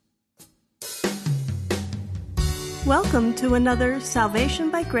Welcome to another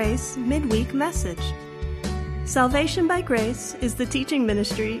Salvation by Grace midweek message. Salvation by Grace is the teaching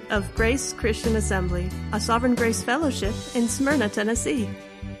ministry of Grace Christian Assembly, a Sovereign Grace Fellowship in Smyrna, Tennessee.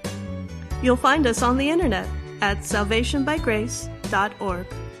 You'll find us on the internet at salvationbygrace.org.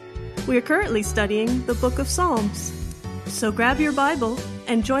 We are currently studying the book of Psalms. So grab your Bible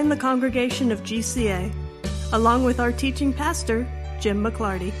and join the congregation of GCA, along with our teaching pastor, Jim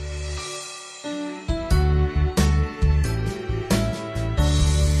McClarty.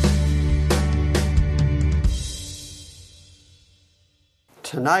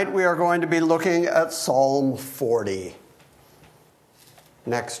 Tonight we are going to be looking at Psalm 40.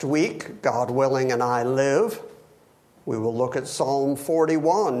 Next week, God willing and I live, we will look at Psalm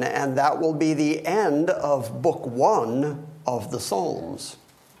 41, and that will be the end of Book 1 of the Psalms.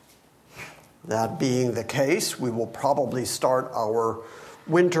 That being the case, we will probably start our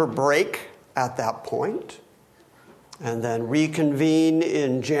winter break at that point, and then reconvene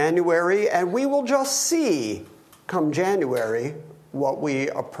in January, and we will just see, come January, what we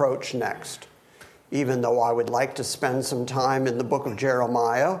approach next. Even though I would like to spend some time in the book of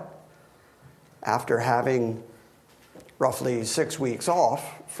Jeremiah, after having roughly 6 weeks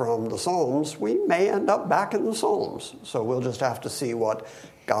off from the Psalms, we may end up back in the Psalms. So we'll just have to see what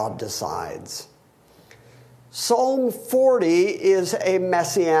God decides. Psalm 40 is a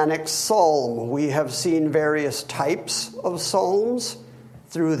messianic psalm. We have seen various types of psalms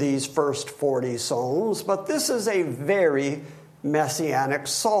through these first 40 psalms, but this is a very messianic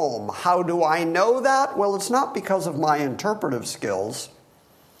psalm. How do I know that? Well, it's not because of my interpretive skills.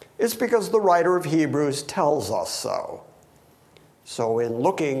 It's because the writer of Hebrews tells us so. So in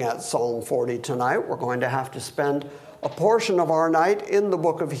looking at Psalm 40 tonight, we're going to have to spend a portion of our night in the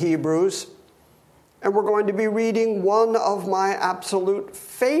book of Hebrews, and we're going to be reading one of my absolute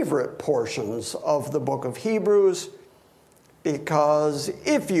favorite portions of the book of Hebrews, because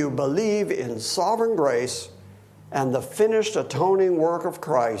if you believe in sovereign grace and the finished atoning work of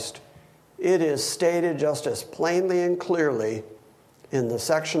Christ, it is stated just as plainly and clearly in the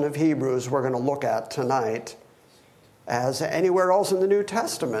section of Hebrews we're going to look at tonight as anywhere else in the New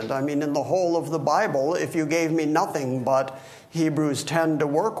Testament. I mean, in the whole of the Bible, if you gave me nothing but Hebrews 10 to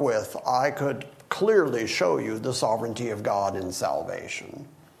work with, I could clearly show you the sovereignty of God in salvation.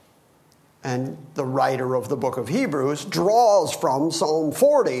 And the writer of the book of Hebrews draws from Psalm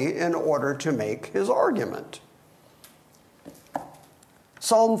 40 in order to make his argument.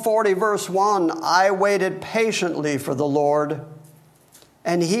 Psalm 40, verse 1, I waited patiently for the Lord,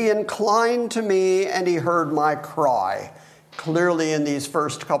 and he inclined to me, and he heard my cry. Clearly, in these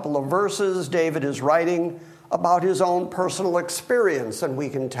first couple of verses, David is writing about his own personal experience, and we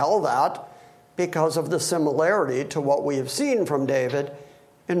can tell that because of the similarity to what we have seen from David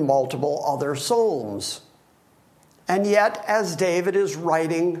in multiple other psalms. And yet, as David is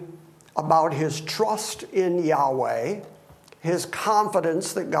writing about his trust in Yahweh, his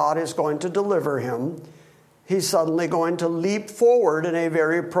confidence that God is going to deliver him, he's suddenly going to leap forward in a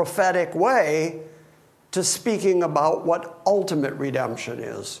very prophetic way to speaking about what ultimate redemption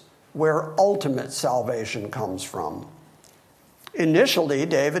is, where ultimate salvation comes from. Initially,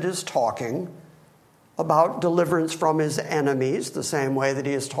 David is talking about deliverance from his enemies, the same way that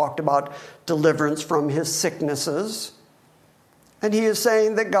he has talked about deliverance from his sicknesses. And he is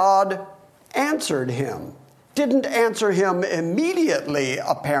saying that God answered him. Didn't answer him immediately,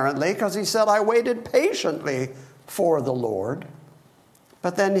 apparently, because he said, I waited patiently for the Lord.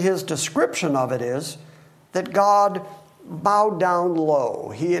 But then his description of it is that God bowed down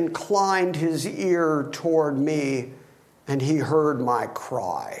low. He inclined his ear toward me, and he heard my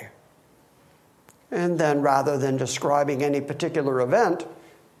cry. And then rather than describing any particular event,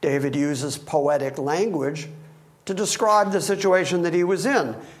 David uses poetic language to describe the situation that he was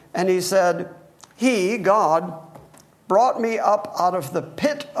in. And he said, He, God, brought me up out of the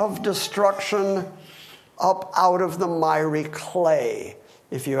pit of destruction, up out of the miry clay.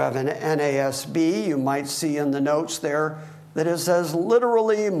 If you have an NASB, you might see in the notes there that it says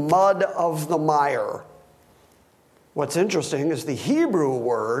literally mud of the mire. What's interesting is the Hebrew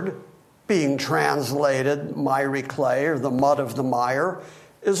word being translated miry clay or the mud of the mire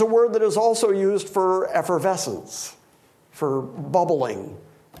is a word that is also used for effervescence, for bubbling.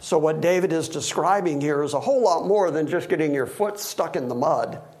 So what David is describing here is a whole lot more than just getting your foot stuck in the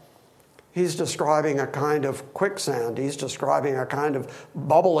mud. He's describing a kind of quicksand. He's describing a kind of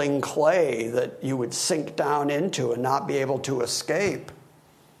bubbling clay that you would sink down into and not be able to escape.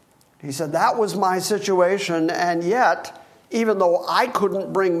 He said, that was my situation, and yet, even though I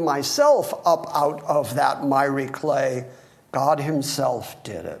couldn't bring myself up out of that miry clay, God himself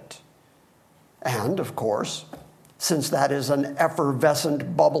did it. And, of course, since that is an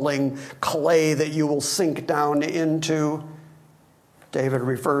effervescent, bubbling clay that you will sink down into. David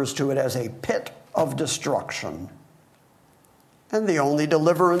refers to it as a pit of destruction. And the only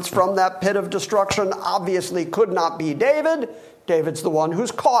deliverance from that pit of destruction obviously could not be David. David's the one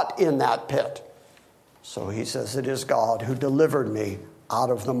who's caught in that pit. So he says, it is God who delivered me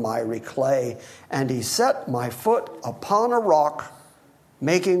out of the miry clay, and he set my foot upon a rock,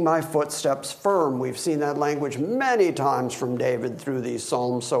 making my footsteps firm. We've seen that language many times from David through these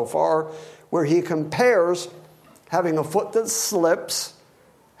Psalms so far, where he compares having a foot that slips,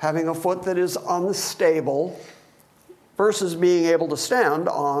 having a foot that is unstable, versus being able to stand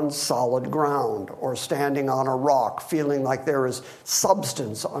on solid ground or standing on a rock, feeling like there is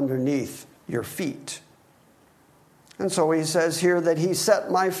substance underneath your feet. And so he says here that he set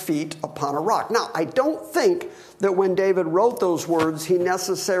my feet upon a rock. Now, I don't think that when David wrote those words, he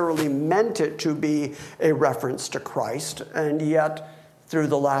necessarily meant it to be a reference to Christ. And yet, through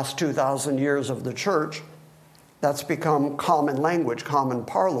the last 2,000 years of the church, that's become common language, common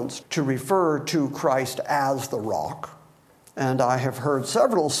parlance, to refer to Christ as the rock. And I have heard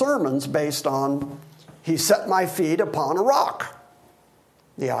several sermons based on, he set my feet upon a rock.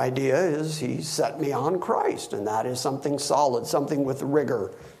 The idea is he set me on Christ, and that is something solid, something with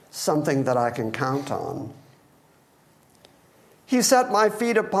rigor, something that I can count on. He set my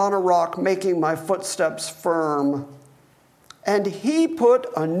feet upon a rock, making my footsteps firm. And he put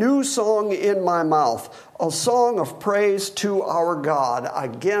a new song in my mouth, a song of praise to our God.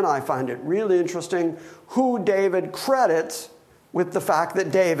 Again, I find it really interesting who David credits with the fact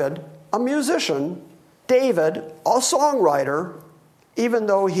that David, a musician, David, a songwriter, even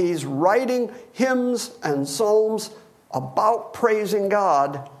though he's writing hymns and psalms about praising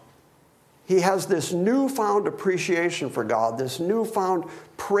God, he has this newfound appreciation for God, this newfound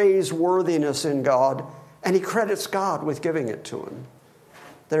praiseworthiness in God, and he credits God with giving it to him.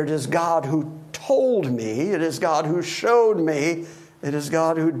 That it is God who told me, it is God who showed me, it is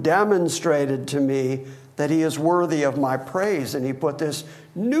God who demonstrated to me that he is worthy of my praise, and he put this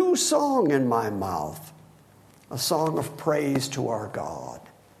new song in my mouth. A song of praise to our God.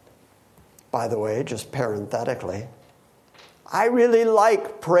 By the way, just parenthetically, I really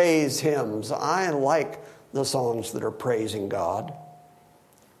like praise hymns. I like the songs that are praising God.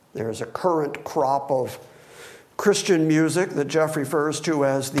 There's a current crop of Christian music that Jeff refers to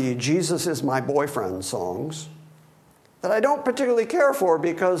as the Jesus is my boyfriend songs that I don't particularly care for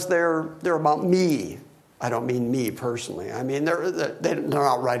because they're about me. I don't mean me personally. I mean, they're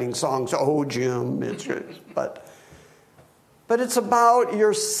not writing songs, oh, Jim, but it's about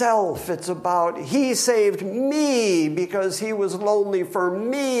yourself. It's about he saved me because he was lonely for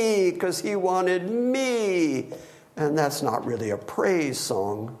me, because he wanted me. And that's not really a praise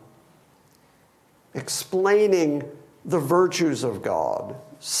song. Explaining the virtues of God,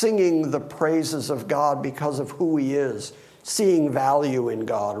 singing the praises of God because of who he is, seeing value in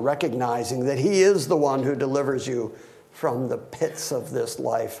God, recognizing that he is the one who delivers you from the pits of this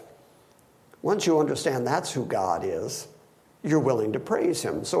life. Once you understand that's who God is, you're willing to praise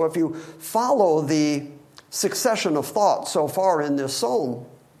him. So if you follow the succession of thoughts so far in this psalm,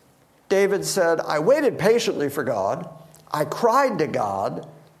 David said, I waited patiently for God. I cried to God.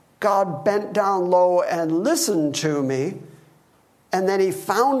 God bent down low and listened to me. And then he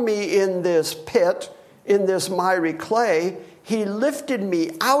found me in this pit, in this miry clay. He lifted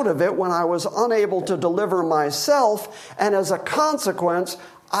me out of it when I was unable to deliver myself. And as a consequence,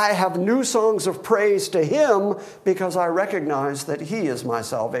 I have new songs of praise to him because I recognize that he is my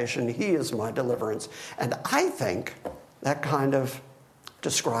salvation. He is my deliverance. And I think that kind of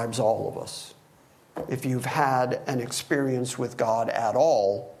describes all of us. If you've had an experience with God at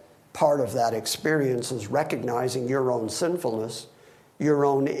all, part of that experience is recognizing your own sinfulness, your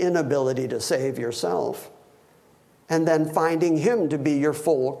own inability to save yourself, and then finding him to be your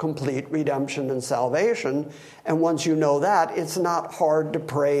full, complete redemption and salvation. And once you know that, it's not hard to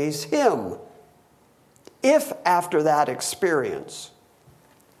praise him. If after that experience,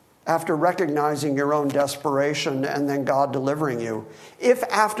 after recognizing your own desperation and then God delivering you, if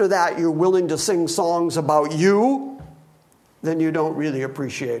after that you're willing to sing songs about you, then you don't really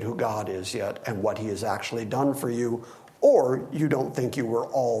appreciate who God is yet and what he has actually done for you, or you don't think you were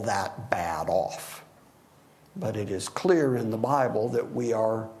all that bad off. But it is clear in the Bible that we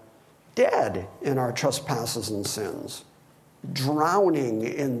are dead in our trespasses and sins, drowning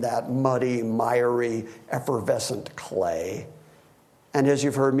in that muddy, miry, effervescent clay. And as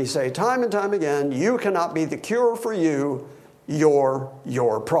you've heard me say time and time again, you cannot be the cure for you, you're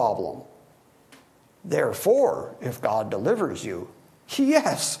your problem. Therefore, if God delivers you,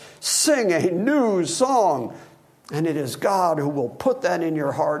 yes, sing a new song And it is God who will put that in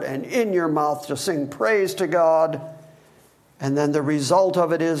your heart and in your mouth to sing praise to God. And then the result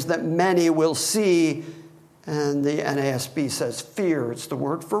of it is that many will see, and the NASB says fear. It's the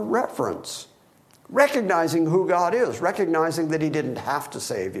word for reverence. Recognizing who God is, recognizing that he didn't have to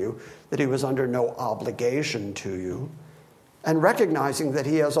save you, that he was under no obligation to you, and recognizing that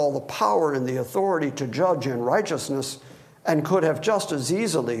he has all the power and the authority to judge in righteousness and could have just as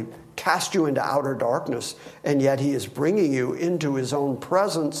easily cast you into outer darkness, and yet he is bringing you into his own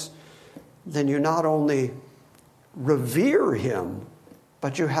presence. Then you not only revere him,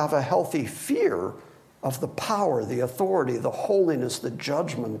 but you have a healthy fear of the power, the authority, the holiness, the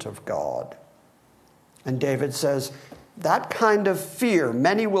judgment of God. And David says, that kind of fear,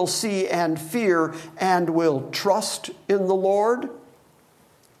 many will see and fear and will trust in the Lord.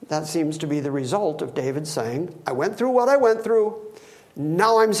 That seems to be the result of David saying, I went through what I went through.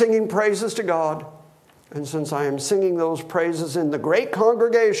 Now I'm singing praises to God. And since I am singing those praises in the great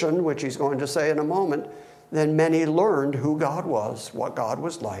congregation, which he's going to say in a moment, then many learned who God was, what God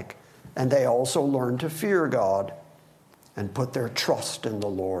was like. And they also learned to fear God and put their trust in the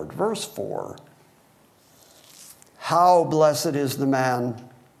Lord. Verse 4. How blessed is the man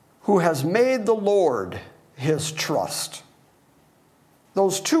who has made the Lord his trust.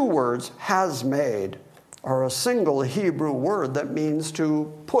 Those two words, has made, are a single Hebrew word that means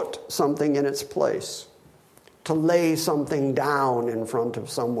to put something in its place, to lay something down in front of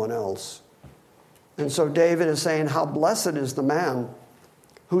someone else. And so David is saying, how blessed is the man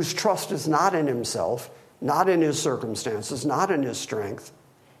whose trust is not in himself, not in his circumstances, not in his strength,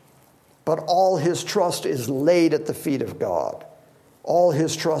 but all his trust is laid at the feet of God. All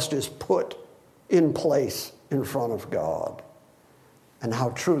his trust is put in place in front of God. And how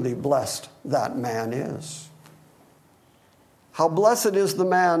truly blessed that man is. How blessed is the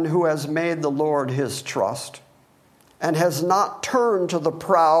man who has made the Lord his trust and has not turned to the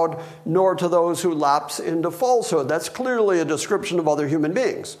proud nor to those who lapse into falsehood. That's clearly a description of other human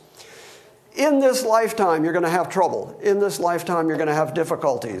beings. In this lifetime, you're going to have trouble. In this lifetime, you're going to have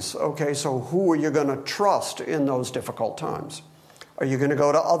difficulties. Okay, so who are you going to trust in those difficult times? Are you going to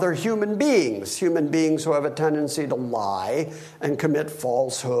go to other human beings who have a tendency to lie and commit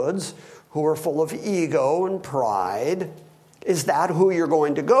falsehoods, who are full of ego and pride? Is that who you're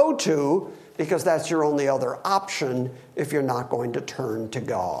going to go to? Because that's your only other option if you're not going to turn to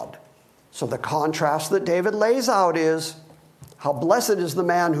God. So the contrast that David lays out is, how blessed is the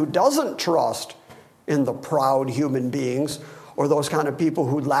man who doesn't trust in the proud human beings or those kind of people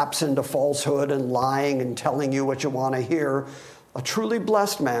who lapse into falsehood and lying and telling you what you want to hear. A truly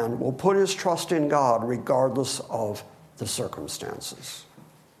blessed man will put his trust in God regardless of the circumstances.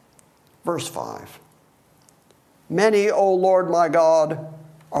 Verse 5. Many, O Lord my God,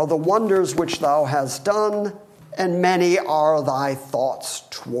 are the wonders which thou hast done, and many are thy thoughts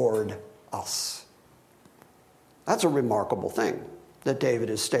toward us. That's a remarkable thing that David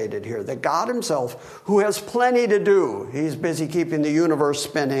has stated here, that God himself, who has plenty to do, he's busy keeping the universe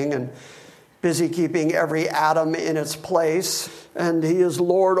spinning and busy keeping every atom in its place, and he is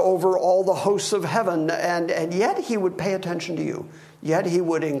Lord over all the hosts of heaven, and yet he would pay attention to you. Yet he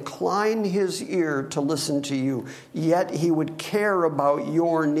would incline his ear to listen to you. Yet he would care about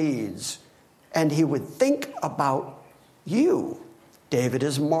your needs, and he would think about you. David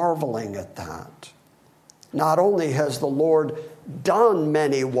is marveling at that. Not only has the Lord done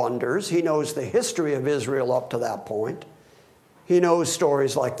many wonders, he knows the history of Israel up to that point. He knows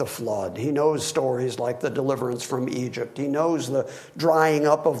stories like the flood. He knows stories like the deliverance from Egypt. He knows the drying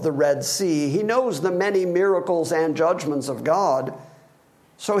up of the Red Sea. He knows the many miracles and judgments of God.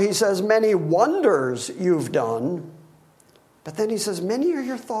 So he says, many wonders you've done. But then he says, many are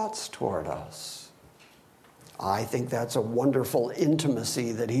your thoughts toward us. I think that's a wonderful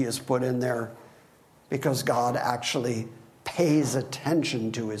intimacy that he has put in there, because God actually pays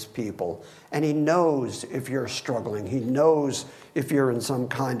attention to his people. And he knows if you're struggling. He knows if you're in some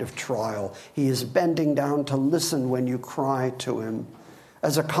kind of trial. He is bending down to listen when you cry to him.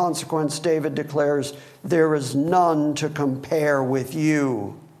 As a consequence, David declares, there is none to compare with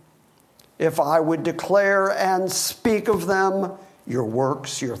you. If I would declare and speak of them, your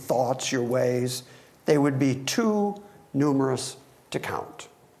works, your thoughts, your ways, they would be too numerous to count.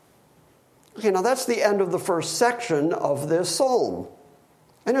 Okay, now that's the end of the first section of this psalm.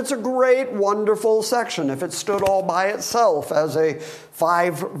 And it's a great, wonderful section. If it stood all by itself as a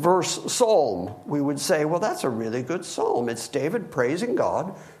 5-verse psalm, we would say, well, that's a really good psalm. It's David praising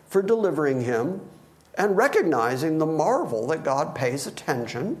God for delivering him and recognizing the marvel that God pays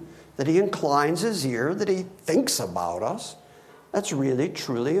attention, that he inclines his ear, that he thinks about us. That's really,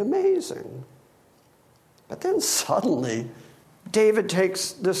 truly amazing. But then suddenly, David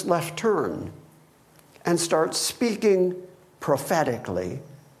takes this left turn and starts speaking prophetically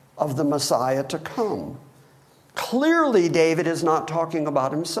of the Messiah to come. Clearly, David is not talking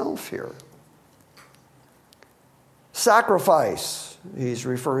about himself here. Sacrifice, he's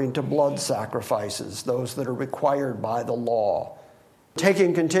referring to blood sacrifices, those that are required by the law.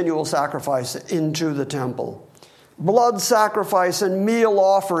 Taking continual sacrifice into the temple. Blood sacrifice and meal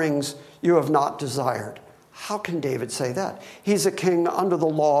offerings you have not desired. How can David say that? He's a king under the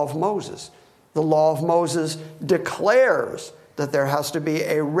law of Moses. The law of Moses declares that there has to be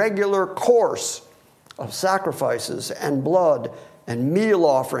a regular course of sacrifices and blood and meal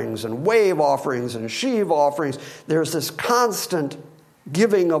offerings and wave offerings and sheave offerings. There's this constant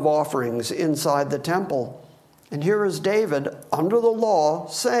giving of offerings inside the temple. And here is David under the law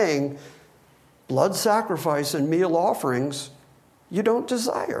saying, blood sacrifice and meal offerings you don't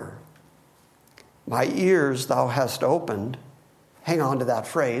desire. My ears thou hast opened. Hang on to that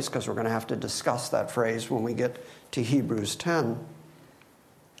phrase because we're going to have to discuss that phrase when we get to Hebrews 10.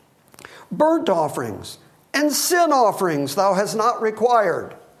 Burnt offerings and sin offerings thou hast not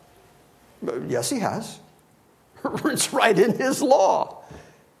required. Yes, he has. It's right in his law.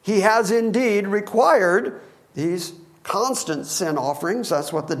 He has indeed required these constant sin offerings.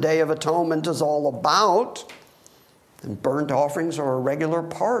 That's what the Day of Atonement is all about. And burnt offerings are a regular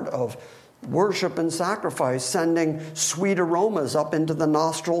part of worship and sacrifice, sending sweet aromas up into the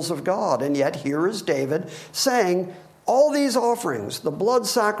nostrils of God. And yet here is David saying, all these offerings, the blood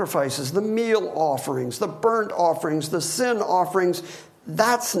sacrifices, the meal offerings, the burnt offerings, the sin offerings,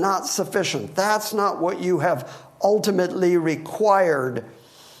 that's not sufficient. That's not what you have ultimately required.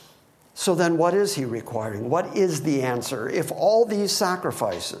 So then what is he requiring? What is the answer? If all these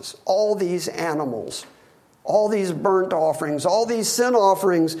sacrifices, all these animals, all these burnt offerings, all these sin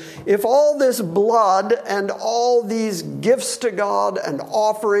offerings, if all this blood and all these gifts to God and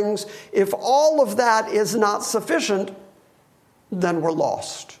offerings, if all of that is not sufficient, then we're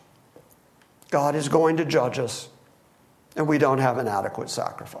lost. God is going to judge us, and we don't have an adequate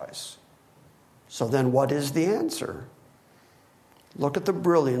sacrifice. So then what is the answer? Look at the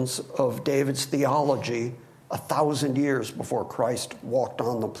brilliance of David's theology 1,000 years before Christ walked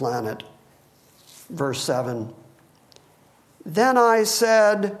on the planet. Verse 7, then I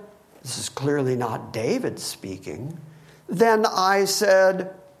said, this is clearly not David speaking, then I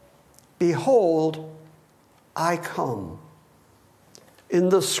said, behold, I come. In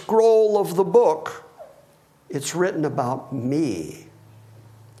the scroll of the book, it's written about me.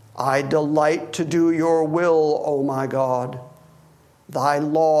 I delight to do your will, O my God. Thy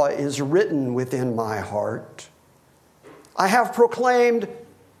law is written within my heart. I have proclaimed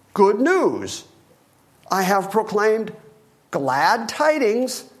good news. I have proclaimed glad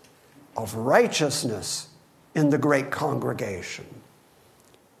tidings of righteousness in the great congregation.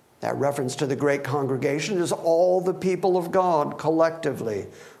 That reference to the great congregation is all the people of God collectively,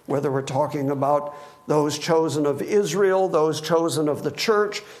 whether we're talking about those chosen of Israel, those chosen of the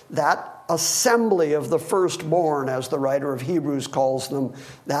church, that assembly of the firstborn, as the writer of Hebrews calls them,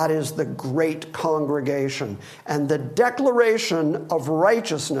 that is the great congregation. And the declaration of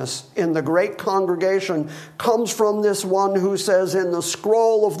righteousness in the great congregation comes from this one who says, in the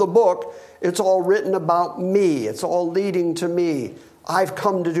scroll of the book, it's all written about me. It's all leading to me. I've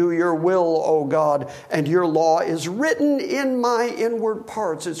come to do your will, O God, and your law is written in my inward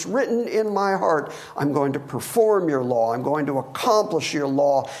parts. It's written in my heart. I'm going to perform your law. I'm going to accomplish your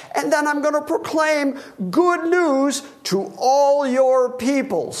law. And then I'm going to proclaim good news to all your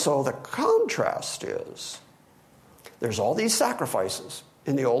people. So the contrast is, there's all these sacrifices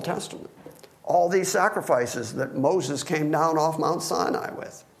in the Old Testament. All these sacrifices that Moses came down off Mount Sinai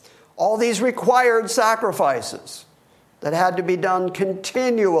with. All these required sacrifices that had to be done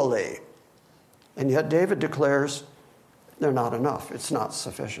continually. And yet David declares they're not enough. It's not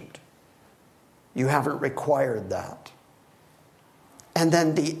sufficient. You haven't required that. And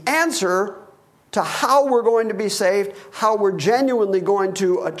then the answer to how we're going to be saved, how we're genuinely going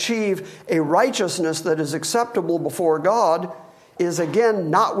to achieve a righteousness that is acceptable before God, is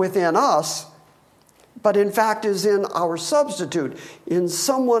again not within us, but in fact is in our substitute, in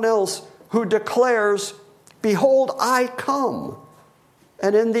someone else who declares, behold, I come.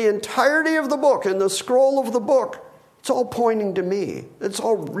 And in the entirety of the book, in the scroll of the book, it's all pointing to me. It's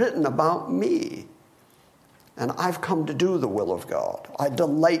all written about me. And I've come to do the will of God. I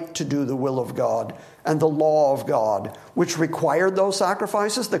delight to do the will of God and the law of God, which required those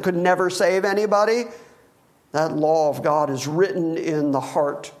sacrifices that could never save anybody. That law of God is written in the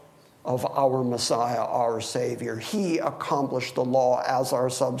heart of our Messiah, our Savior. He accomplished the law as our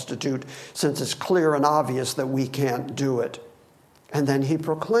substitute, since it's clear and obvious that we can't do it. And then he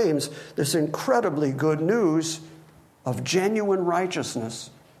proclaims this incredibly good news of genuine righteousness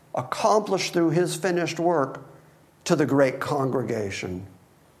accomplished through his finished work to the great congregation.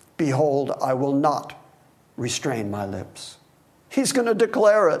 Behold, I will not restrain my lips. He's going to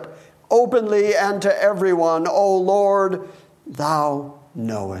declare it openly and to everyone. O Lord, thou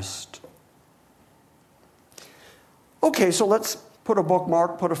knowest. Okay, so let's put a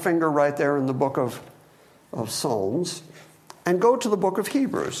bookmark, put a finger right there in the book of Psalms, and go to the book of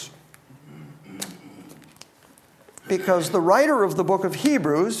Hebrews. Because the writer of the book of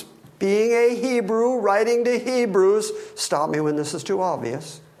Hebrews, being a Hebrew, writing to Hebrews, stop me when this is too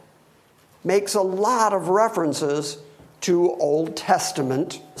obvious, makes a lot of references to Old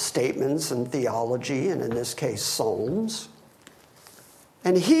Testament statements and theology, and in this case, Psalms.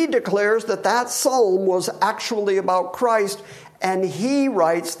 And he declares that that psalm was actually about Christ, and he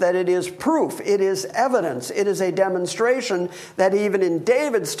writes that it is proof, it is evidence, it is a demonstration that even in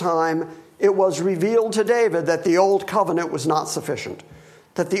David's time, it was revealed to David that the old covenant was not sufficient,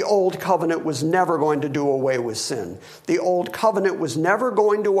 that the old covenant was never going to do away with sin. The old covenant was never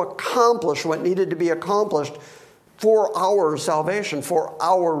going to accomplish what needed to be accomplished for our salvation, for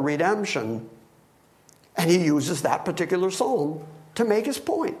our redemption. And he uses that particular psalm to make his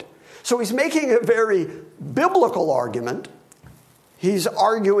point. So he's making a very biblical argument. He's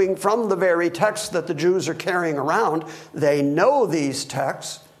arguing from the very texts that the Jews are carrying around. They know these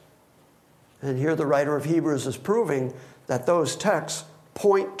texts. And here the writer of Hebrews is proving that those texts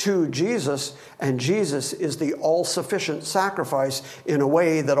point to Jesus, and Jesus is the all-sufficient sacrifice in a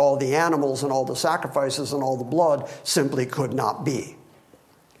way that all the animals and all the sacrifices and all the blood simply could not be.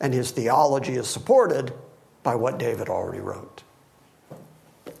 And his theology is supported by what David already wrote.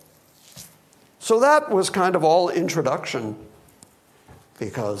 So that was kind of all introduction,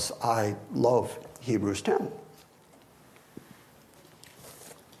 because I love Hebrews 10.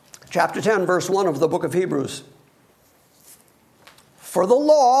 Chapter 10, verse 1 of the book of Hebrews. For the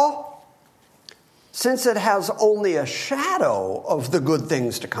law, since it has only a shadow of the good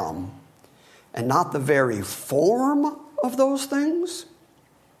things to come, and not the very form of those things,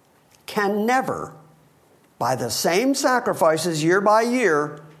 can never, by the same sacrifices year by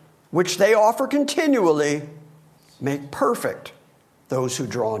year, which they offer continually, make perfect those who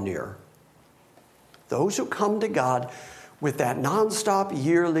draw near. Those who come to God with that nonstop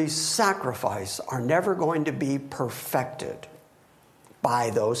yearly sacrifice are never going to be perfected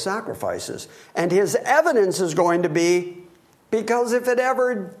by those sacrifices. And his evidence is going to be, because if it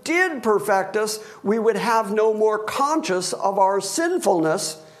ever did perfect us, we would have no more conscious of our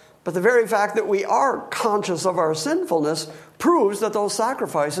sinfulness. But the very fact that we are conscious of our sinfulness proves that those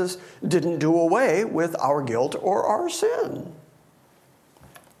sacrifices didn't do away with our guilt or our sin.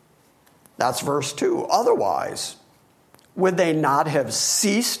 That's verse 2. Otherwise, would they not have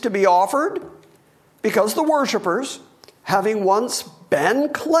ceased to be offered? Because the worshipers, having once been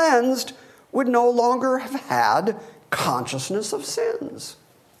cleansed, would no longer have had consciousness of sins.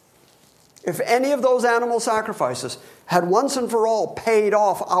 If any of those animal sacrifices had once and for all paid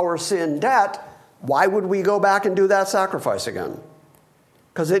off our sin debt, why would we go back and do that sacrifice again?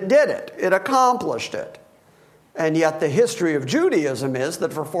 Because it did it. It accomplished it. And yet the history of Judaism is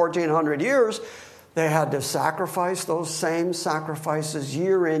that for 1,400 years, they had to sacrifice those same sacrifices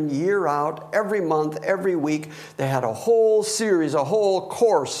year in, year out, every month, every week. They had a whole series, a whole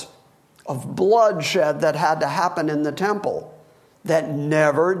course of bloodshed that had to happen in the temple that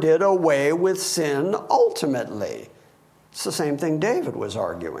never did away with sin ultimately. It's the same thing David was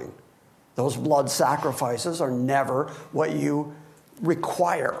arguing. Those blood sacrifices are never what you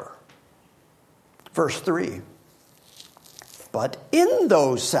require. Verse 3. But in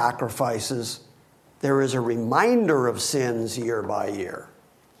those sacrifices, there is a reminder of sins year by year.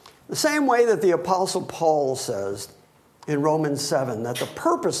 The same way that the Apostle Paul says in Romans 7 that the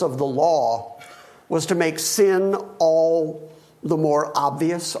purpose of the law was to make sin all the more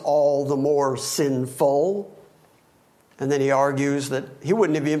obvious, all the more sinful. And then he argues that he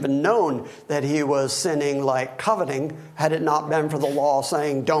wouldn't have even known that he was sinning like coveting had it not been for the law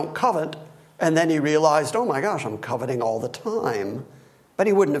saying, don't covet. And then he realized, oh my gosh, I'm coveting all the time. But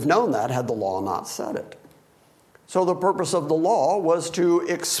he wouldn't have known that had the law not said it. So the purpose of the law was to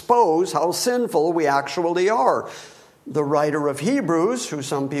expose how sinful we actually are. The writer of Hebrews, who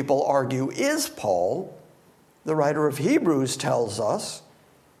some people argue is Paul, the writer of Hebrews tells us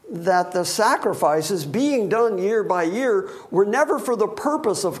that the sacrifices being done year by year were never for the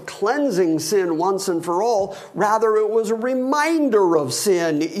purpose of cleansing sin once and for all. Rather, it was a reminder of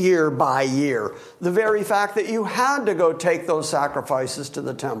sin year by year. The very fact that you had to go take those sacrifices to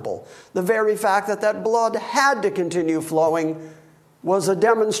the temple, the very fact that that blood had to continue flowing was a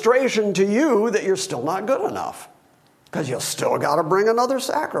demonstration to you that you're still not good enough, because you still got to bring another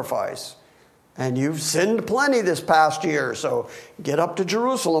sacrifice. And you've sinned plenty this past year, so get up to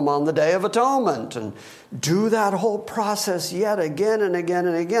Jerusalem on the Day of Atonement and do that whole process yet again and again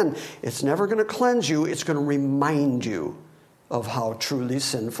and again. It's never going to cleanse you. It's going to remind you of how truly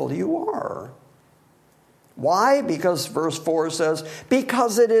sinful you are. Why? Because verse 4 says,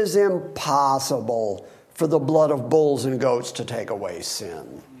 because it is impossible for the blood of bulls and goats to take away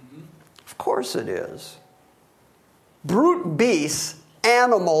sin. Of course it is. Brute beasts,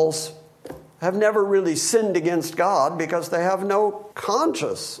 animals, have never really sinned against God because they have no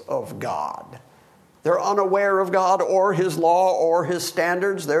conscience of God. They're unaware of God or His law or His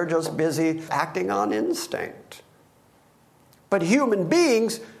standards. They're just busy acting on instinct. But human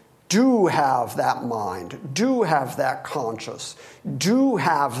beings do have that mind, do have that conscience, do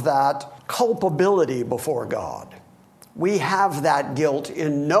have that culpability before God. We have that guilt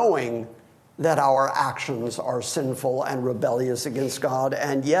in knowing that our actions are sinful and rebellious against God,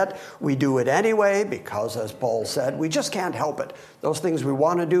 and yet we do it anyway because, as Paul said, we just can't help it. Those things we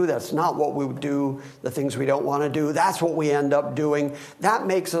want to do, that's not what we do. The things we don't want to do, that's what we end up doing. That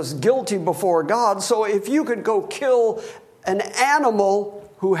makes us guilty before God. So if you could go kill an animal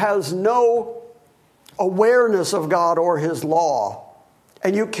who has no awareness of God or His law,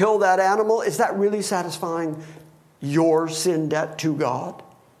 and you kill that animal, is that really satisfying your sin debt to God?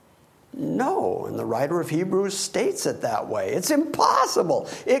 No, and the writer of Hebrews states it that way. It's impossible.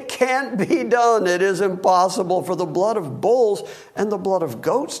 It can't be done. It is impossible for the blood of bulls and the blood of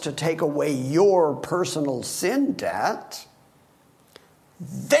goats to take away your personal sin debt.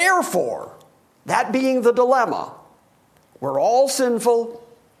 Therefore, that being the dilemma, we're all sinful.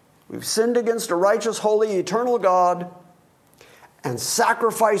 We've sinned against a righteous, holy, eternal God, and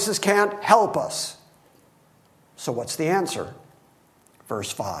sacrifices can't help us. So what's the answer?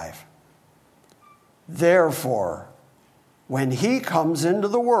 Verse 5. Therefore, when He comes into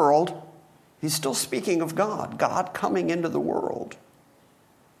the world, He's still speaking of God, God coming into the world.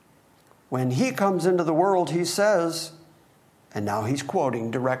 When He comes into the world, He says, and now he's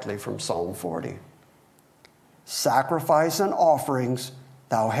quoting directly from Psalm 40, sacrifice and offerings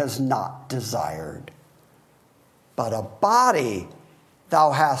thou hast not desired, but a body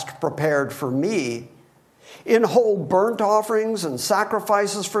thou hast prepared for me. In whole burnt offerings and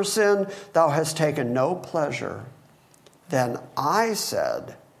sacrifices for sin, thou hast taken no pleasure. Then I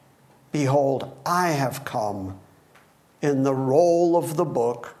said, behold, I have come. In the roll of the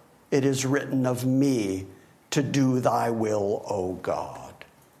book, it is written of me to do thy will, O God.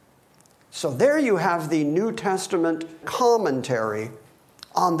 So there you have the New Testament commentary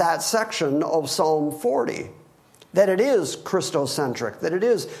on that section of Psalm 40, that it is Christocentric, that it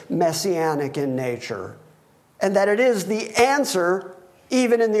is messianic in nature, and that it is the answer,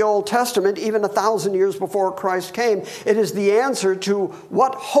 even in the Old Testament, even 1,000 years before Christ came, it is the answer to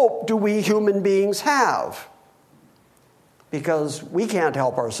what hope do we human beings have? Because we can't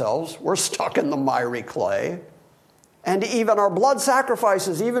help ourselves. We're stuck in the miry clay. And even our blood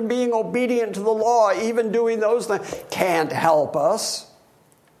sacrifices, even being obedient to the law, even doing those things, can't help us.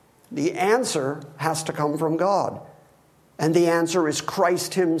 The answer has to come from God. And the answer is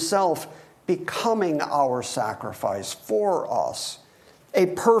Christ Himself becoming our sacrifice for us. A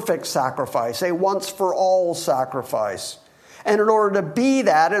perfect sacrifice, a once-for-all sacrifice. And in order to be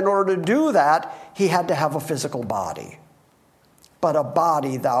that, in order to do that, He had to have a physical body. But a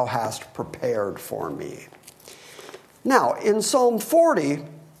body thou hast prepared for me. Now, in Psalm 40,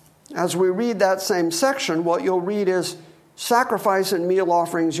 as we read that same section, what you'll read is, sacrifice and meal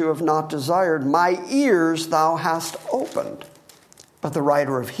offerings you have not desired, my ears thou hast opened. But the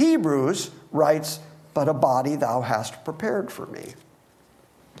writer of Hebrews writes, but a body thou hast prepared for me.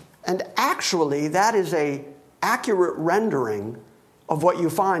 And actually, that is an accurate rendering of what you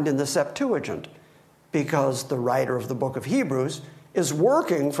find in the Septuagint, because the writer of the book of Hebrews is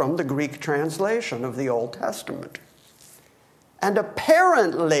working from the Greek translation of the Old Testament. And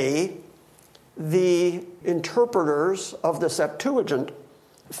apparently, the interpreters of the Septuagint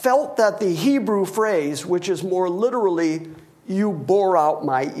felt that the Hebrew phrase, which is more literally, you bore out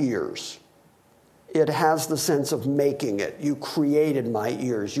my ears, it has the sense of making it. You created my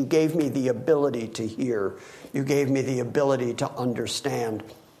ears. You gave me the ability to hear. You gave me the ability to understand.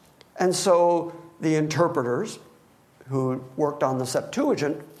 And so the interpreters who worked on the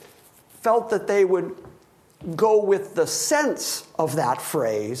Septuagint felt that they would go with the sense of that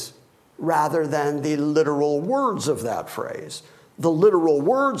phrase rather than the literal words of that phrase. The literal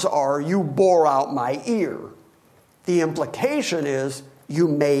words are, you bore out my ear. The implication is, you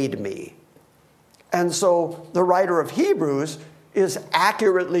made me. And so the writer of Hebrews is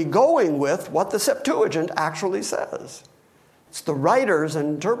accurately going with what the Septuagint actually says. It's the writers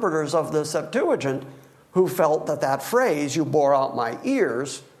and interpreters of the Septuagint who felt that that phrase, you bore out my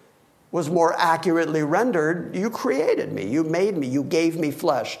ears, was more accurately rendered, you created me, you made me, you gave me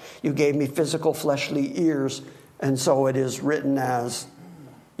flesh, you gave me physical fleshly ears, and so it is written as,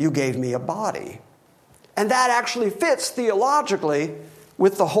 you gave me a body. And that actually fits theologically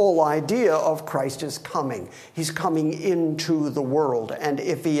with the whole idea of Christ is coming. He's coming into the world. And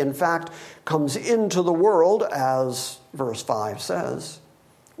if he in fact comes into the world, as verse 5 says,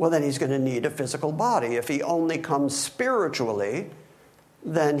 well, then he's going to need a physical body. If he only comes spiritually,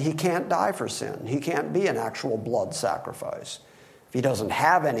 then he can't die for sin. He can't be an actual blood sacrifice. If he doesn't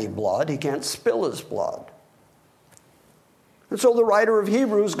have any blood, he can't spill his blood. And so the writer of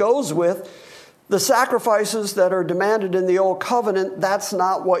Hebrews goes with, the sacrifices that are demanded in the Old Covenant, that's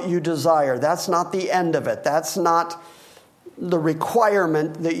not what you desire. That's not the end of it. That's not the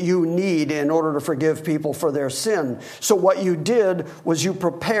requirement that you need in order to forgive people for their sin. So what you did was you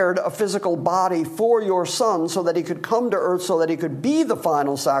prepared a physical body for your son so that he could come to earth, so that he could be the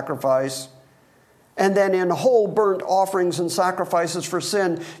final sacrifice. And then in whole burnt offerings and sacrifices for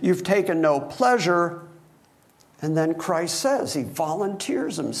sin, you've taken no pleasure. And then Christ says, he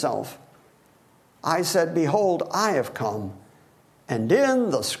volunteers himself. I said, behold, I have come. And in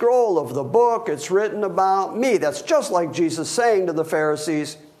the scroll of the book, it's written about me. That's just like Jesus saying to the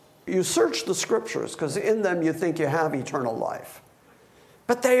Pharisees, you search the scriptures because in them you think you have eternal life.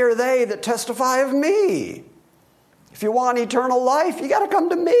 But they are they that testify of me. If you want eternal life, you got to come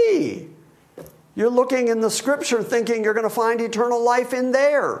to me. You're looking in the scripture thinking you're going to find eternal life in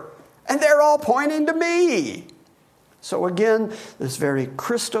there. And they're all pointing to me. So again, this very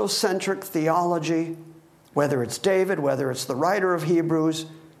Christocentric theology, whether it's David, whether it's the writer of Hebrews,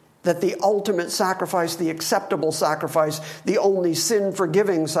 that the ultimate sacrifice, the acceptable sacrifice, the only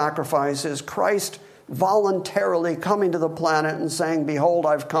sin-forgiving sacrifice is Christ voluntarily coming to the planet and saying, behold,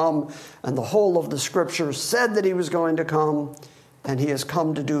 I've come. And the whole of the scripture said that he was going to come, and he has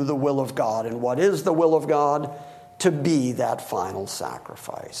come to do the will of God. And what is the will of God? To be that final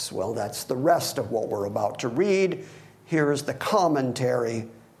sacrifice. Well, that's the rest of what we're about to read. Here is the commentary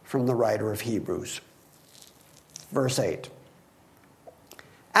from the writer of Hebrews. Verse 8.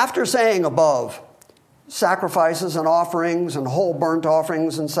 After saying above, sacrifices and offerings and whole burnt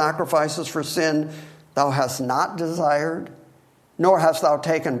offerings and sacrifices for sin thou hast not desired, nor hast thou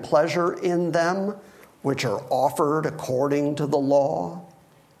taken pleasure in them, which are offered according to the law.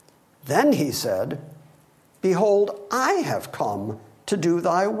 Then he said, behold, I have come to do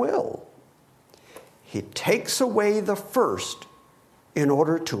thy will. He takes away the first in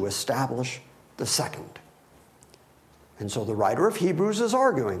order to establish the second. And so the writer of Hebrews is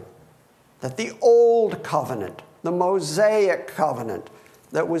arguing that the old covenant, the Mosaic covenant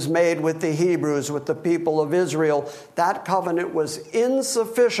that was made with the Hebrews, with the people of Israel, that covenant was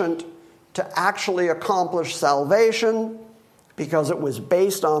insufficient to actually accomplish salvation because it was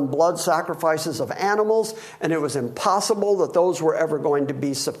based on blood sacrifices of animals, and it was impossible that those were ever going to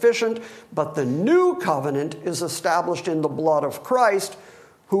be sufficient. But the new covenant is established in the blood of Christ,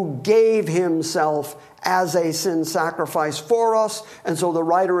 who gave himself as a sin sacrifice for us. And so the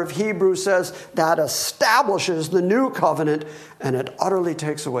writer of Hebrews says that establishes the new covenant, and it utterly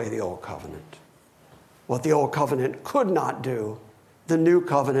takes away the old covenant. What the old covenant could not do, the new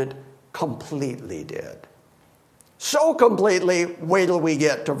covenant completely did. So completely, wait till we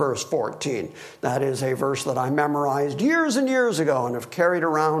get to verse 14. That is a verse that I memorized years and years ago and have carried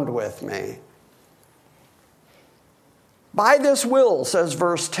around with me. By this will, says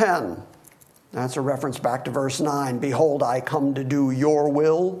verse 10. That's a reference back to verse 9. Behold, I come to do your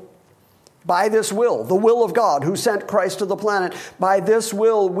will. By this will, the will of God who sent Christ to the planet, by this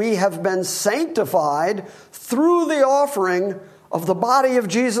will we have been sanctified through the offering of the body of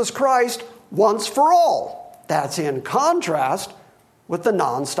Jesus Christ once for all. That's in contrast with the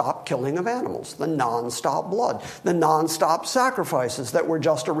nonstop killing of animals, the nonstop blood, the nonstop sacrifices that were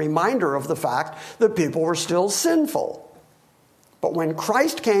just a reminder of the fact that people were still sinful. But when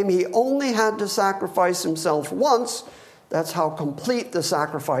Christ came, he only had to sacrifice himself once. That's how complete the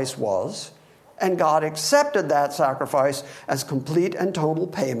sacrifice was. And God accepted that sacrifice as complete and total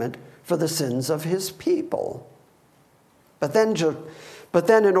payment for the sins of his people. But then But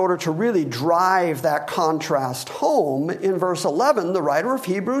then in order to really drive that contrast home, in verse 11, the writer of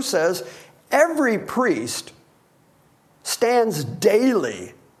Hebrews says, every priest stands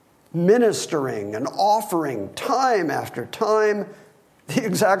daily ministering and offering time after time the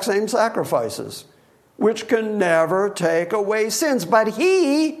exact same sacrifices, which can never take away sins. But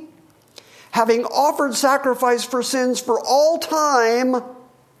he, having offered sacrifice for sins for all time,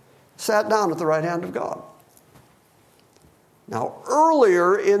 sat down at the right hand of God. Now,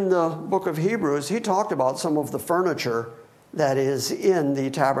 earlier in the book of Hebrews, he talked about some of the furniture that is in the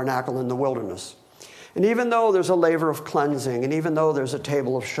tabernacle in the wilderness. And even though there's a laver of cleansing, and even though there's a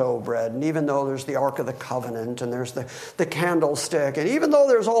table of showbread, and even though there's the Ark of the Covenant, and there's the candlestick, and even though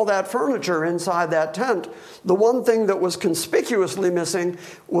there's all that furniture inside that tent, the one thing that was conspicuously missing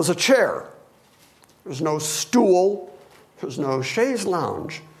was a chair. There's no stool. There's no chaise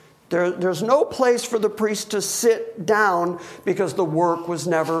lounge. There's no place for the priest to sit down because the work was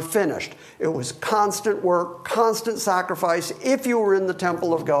never finished. It was constant work, constant sacrifice. If you were in the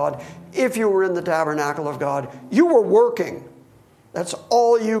temple of God, if you were in the tabernacle of God, you were working. That's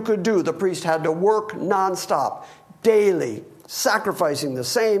all you could do. The priest had to work nonstop, daily, sacrificing the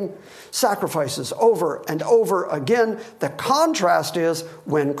same sacrifices over and over again. The contrast is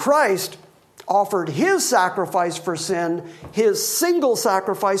when Christ offered his sacrifice for sin, his single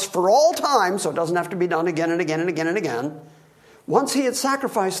sacrifice for all time, so it doesn't have to be done again and again and again and again. Once he had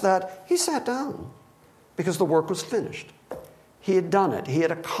sacrificed that, he sat down because the work was finished. He had done it. He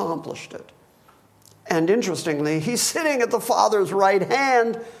had accomplished it. And interestingly, he's sitting at the Father's right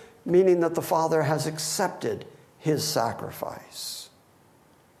hand, meaning that the Father has accepted his sacrifice.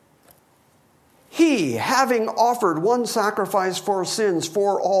 He, having offered one sacrifice for sins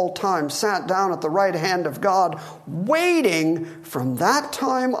for all time, sat down at the right hand of God, waiting from that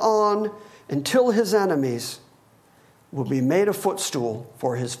time on until his enemies will be made a footstool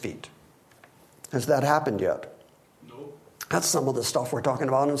for his feet. Has that happened yet? That's some of the stuff we're talking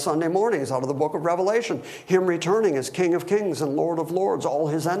about on Sunday mornings out of the book of Revelation. Him returning as King of Kings and Lord of Lords, all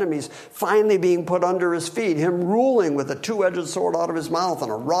his enemies finally being put under his feet, him ruling with a two-edged sword out of his mouth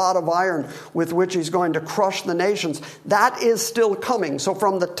and a rod of iron with which he's going to crush the nations. That is still coming. So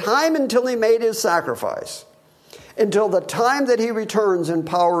from the time until he made his sacrifice, until the time that he returns in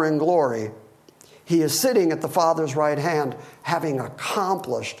power and glory, he is sitting at the Father's right hand, having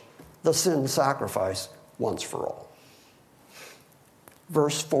accomplished the sin sacrifice once for all.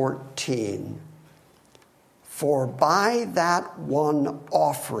 Verse 14, for by that one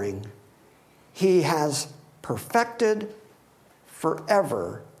offering he has perfected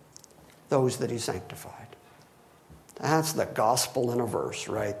forever those that he sanctified. That's the gospel in a verse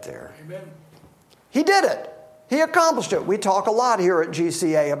right there. Amen. He did it. He accomplished it. We talk a lot here at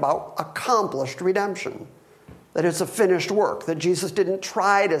GCA about accomplished redemption, that it's a finished work, that Jesus didn't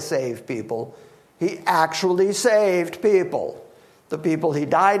try to save people. He actually saved people. The people he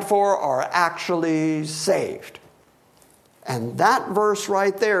died for are actually saved. And that verse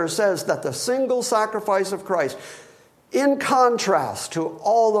right there says that the single sacrifice of Christ, in contrast to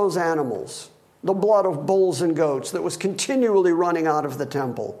all those animals, the blood of bulls and goats that was continually running out of the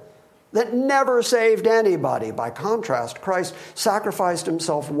temple, that never saved anybody. By contrast, Christ sacrificed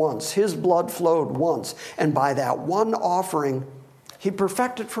himself once. His blood flowed once. And by that one offering, he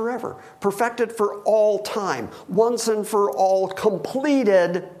perfected forever, perfected for all time, once and for all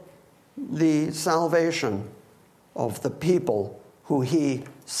completed the salvation of the people who he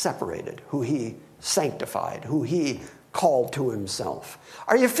separated, who he sanctified, who he called to himself.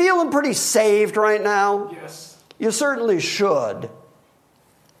 Are you feeling pretty saved right now? Yes. You certainly should.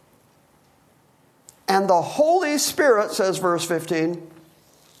 And the Holy Spirit, says verse 15,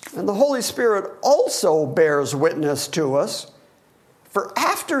 and the Holy Spirit also bears witness to us. For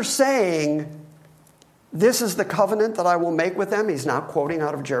after saying, this is the covenant that I will make with them, he's now quoting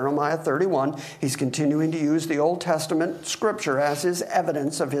out of Jeremiah 31. He's continuing to use the Old Testament scripture as his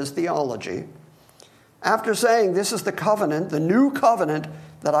evidence of his theology. After saying, this is the covenant, the new covenant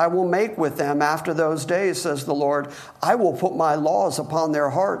that I will make with them after those days, says the Lord, I will put my laws upon their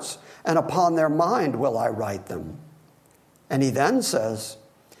hearts, and upon their mind will I write them. And he then says,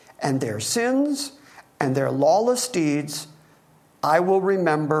 and their sins and their lawless deeds I will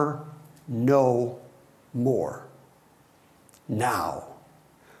remember no more. Now,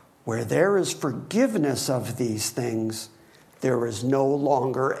 where there is forgiveness of these things, there is no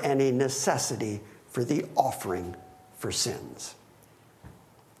longer any necessity for the offering for sins.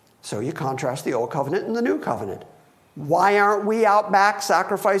 So you contrast the old covenant and the new covenant. Why aren't we out back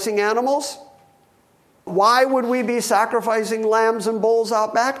sacrificing animals? Why would we be sacrificing lambs and bulls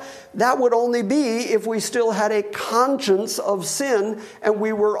out back? That would only be if we still had a conscience of sin and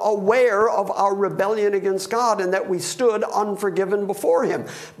we were aware of our rebellion against God and that we stood unforgiven before him.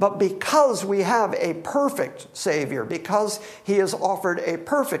 But because we have a perfect Savior, because he has offered a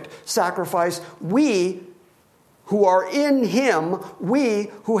perfect sacrifice, we who are in him,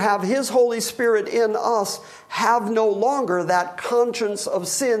 we who have his Holy Spirit in us, have no longer that conscience of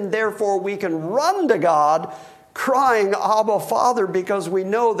sin. Therefore, we can run to God crying, Abba, Father, because we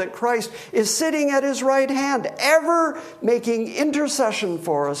know that Christ is sitting at his right hand, ever making intercession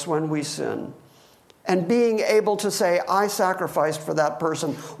for us when we sin. And being able to say, I sacrificed for that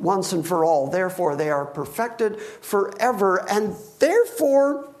person once and for all. Therefore, they are perfected forever. And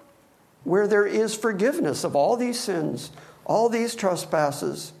therefore, where there is forgiveness of all these sins, all these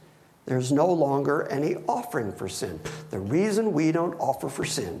trespasses, there's no longer any offering for sin. The reason we don't offer for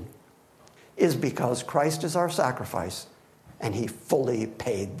sin is because Christ is our sacrifice and he fully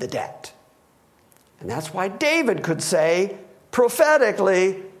paid the debt. And that's why David could say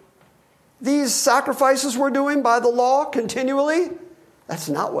prophetically, these sacrifices we're doing by the law continually, that's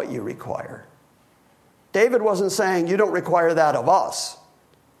not what you require. David wasn't saying you don't require that of us.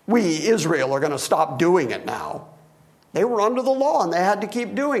 We, Israel, are going to stop doing it now. They were under the law and they had to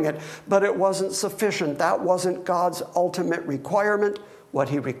keep doing it, but it wasn't sufficient. That wasn't God's ultimate requirement. What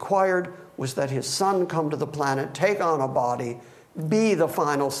he required was that his son come to the planet, take on a body, be the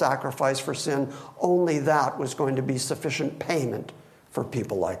final sacrifice for sin. Only that was going to be sufficient payment for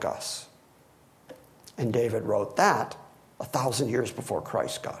people like us. And David wrote that 1,000 years before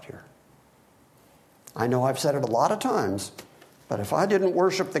Christ got here. I know I've said it a lot of times, but if I didn't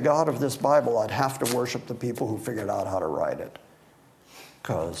worship the God of this Bible, I'd have to worship the people who figured out how to write it.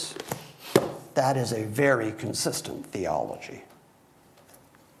 Because that is a very consistent theology.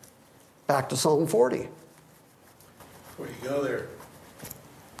 Back to Psalm 40. Before you go there,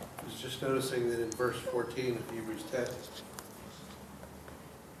 I was just noticing that in verse 14 of Hebrews 10,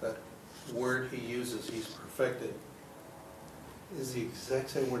 that word he uses, he's perfected, is the exact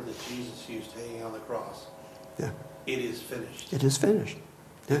same word that Jesus used hanging on the cross. Yeah. It is finished. It is finished.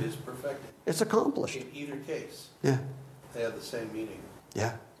 Yeah. It is perfected. It's accomplished. In either case, Yeah. they have the same meaning.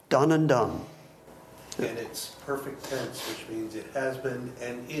 Yeah. Done and done. And it's perfect tense, which means it has been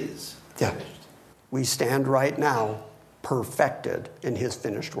and is Yeah. finished. We stand right now perfected in his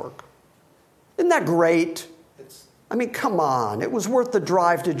finished work. Isn't that great? I mean, come on. It was worth the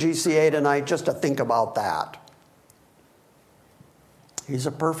drive to GCA tonight just to think about that. He's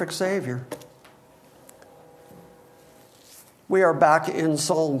a perfect Savior. We are back in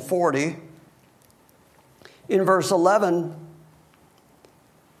Psalm 40. In verse 11,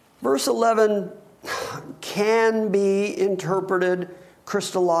 verse 11 can be interpreted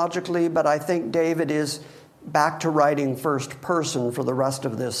Christologically, but I think David is back to writing first person for the rest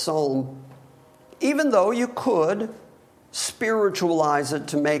of this psalm, even though you could spiritualize it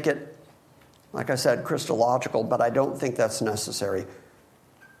to make it, like I said, Christological, but I don't think that's necessary.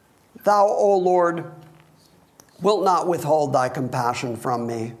 Thou, O Lord, wilt not withhold thy compassion from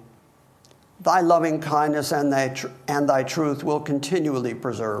me. Thy loving kindness and thy truth will continually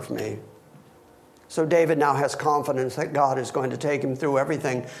preserve me. So David now has confidence that God is going to take him through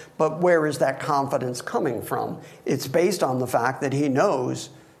everything. But where is that confidence coming from? It's based on the fact that he knows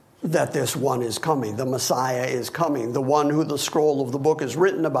that this one is coming. The Messiah is coming. The one who the scroll of the book is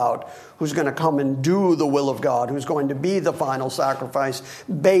written about, who's going to come and do the will of God, who's going to be the final sacrifice.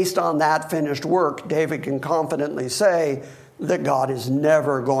 Based on that finished work, David can confidently say that God is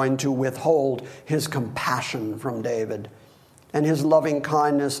never going to withhold his compassion from David. And his loving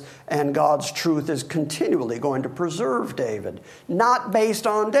kindness and God's truth is continually going to preserve David. Not based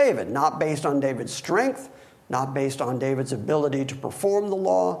on David, not based on David's strength, not based on David's ability to perform the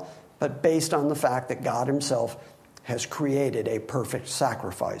law, but based on the fact that God himself has created a perfect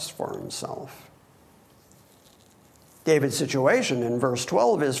sacrifice for himself. David's situation in verse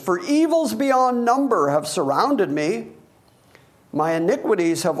 12 is, "For evils beyond number have surrounded me. My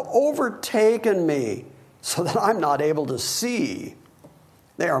iniquities have overtaken me, so that I'm not able to see.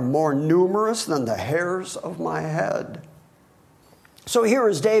 They are more numerous than the hairs of my head." So here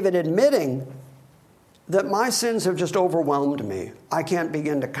is David admitting that my sins have just overwhelmed me. I can't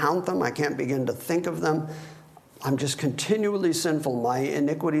begin to count them. I can't begin to think of them. I'm just continually sinful. My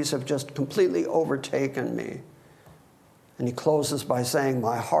iniquities have just completely overtaken me. And he closes by saying,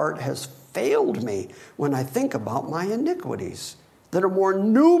 my heart has failed me when I think about my iniquities that are more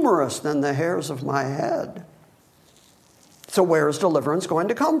numerous than the hairs of my head. So where is deliverance going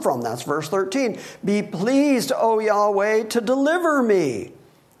to come from? That's verse 13. Be pleased, O Yahweh, to deliver me.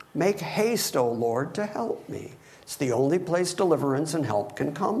 Make haste, O Lord, to help me. It's the only place deliverance and help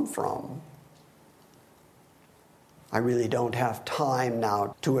can come from. I really don't have time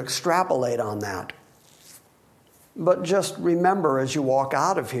now to extrapolate on that. But just remember as you walk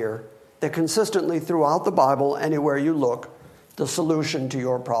out of here that consistently throughout the Bible, anywhere you look, the solution to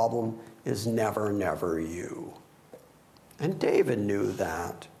your problem is never, never you. And David knew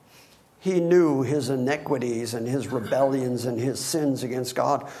that. He knew his iniquities and his rebellions and his sins against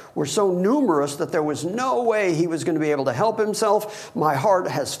God were so numerous that there was no way he was going to be able to help himself. My heart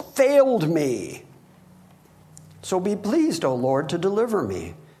has failed me. So be pleased, O Lord, to deliver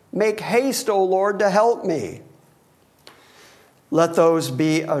me. Make haste, O Lord, to help me. Let those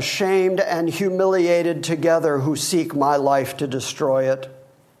be ashamed and humiliated together who seek my life to destroy it.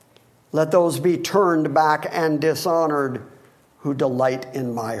 Let those be turned back and dishonored who delight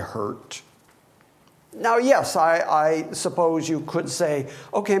in my hurt. Now, yes, I suppose you could say,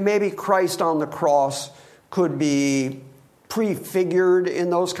 okay, maybe Christ on the cross could be prefigured in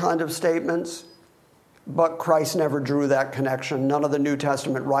those kind of statements, but Christ never drew that connection. None of the New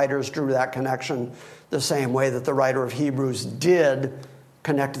Testament writers drew that connection the same way that the writer of Hebrews did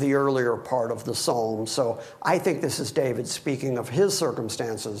connect the earlier part of the psalm. So I think this is David speaking of his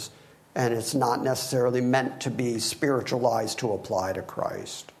circumstances, and it's not necessarily meant to be spiritualized to apply to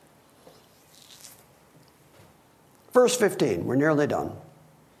Christ. Verse 15, we're nearly done.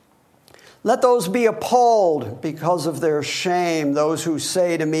 Let those be appalled because of their shame, those who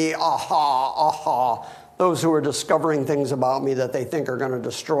say to me, aha, aha, those who are discovering things about me that they think are going to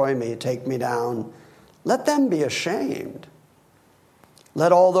destroy me, take me down. Let them be ashamed.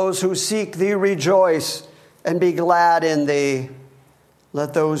 Let all those who seek thee rejoice and be glad in thee.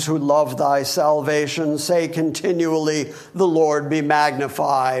 Let those who love thy salvation say continually, the Lord be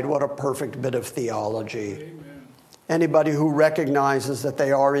magnified. What a perfect bit of theology. Amen. Anybody who recognizes that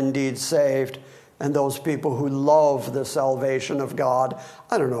they are indeed saved, and those people who love the salvation of God.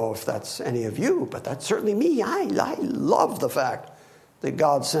 I don't know if that's any of you, but that's certainly me. I love the fact that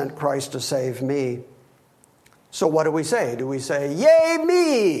God sent Christ to save me. So what do we say? Do we say, yay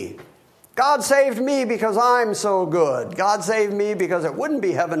me? God saved me because I'm so good. God saved me because it wouldn't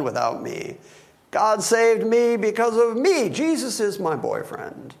be heaven without me. God saved me because of me. Jesus is my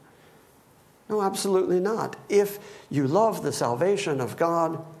boyfriend. No, absolutely not. If you love the salvation of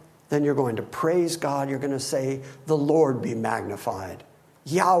God, then you're going to praise God. You're going to say, the Lord be magnified.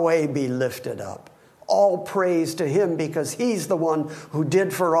 Yahweh be lifted up. All praise to him because he's the one who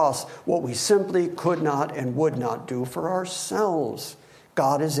did for us what we simply could not and would not do for ourselves.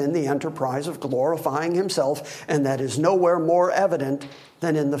 God is in the enterprise of glorifying himself, and that is nowhere more evident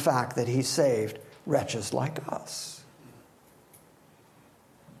than in the fact that he saved wretches like us.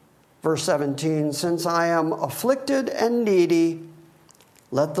 Verse 17, since I am afflicted and needy,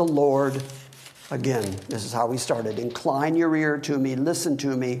 let the Lord, again, this is how we started, incline your ear to me, listen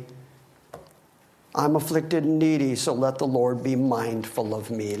to me. I'm afflicted and needy, so let the Lord be mindful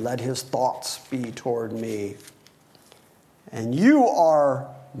of me. Let his thoughts be toward me. And you are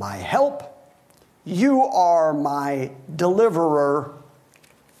my help. You are my deliverer.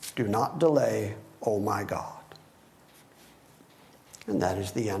 Do not delay, O my God. And that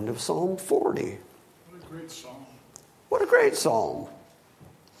is the end of Psalm 40. What a great psalm. What a great psalm.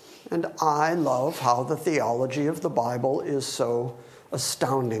 And I love how the theology of the Bible is so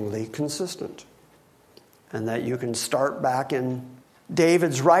astoundingly consistent. And that you can start back in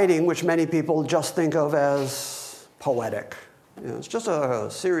David's writing, which many people just think of as poetic. You know, it's just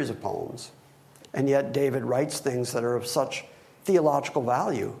a series of poems. And yet David writes things that are of such theological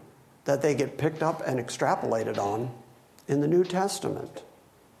value that they get picked up and extrapolated on in the New Testament.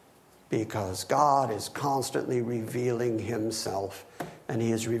 Because God is constantly revealing himself. And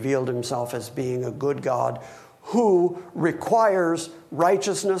he has revealed himself as being a good God who requires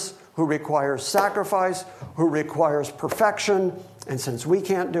righteousness, who requires sacrifice, who requires perfection. And since we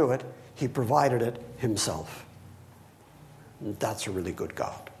can't do it, he provided it himself. And that's a really good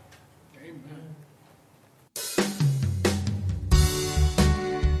God. Amen.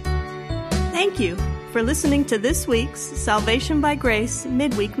 Thank you for listening to this week's Salvation by Grace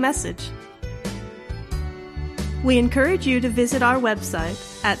midweek message. We encourage you to visit our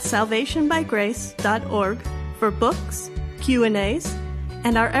website at salvationbygrace.org for books, Q&As,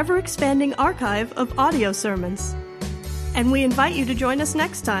 and our ever-expanding archive of audio sermons. And we invite you to join us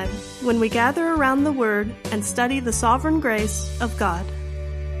next time when we gather around the Word and study the sovereign grace of God.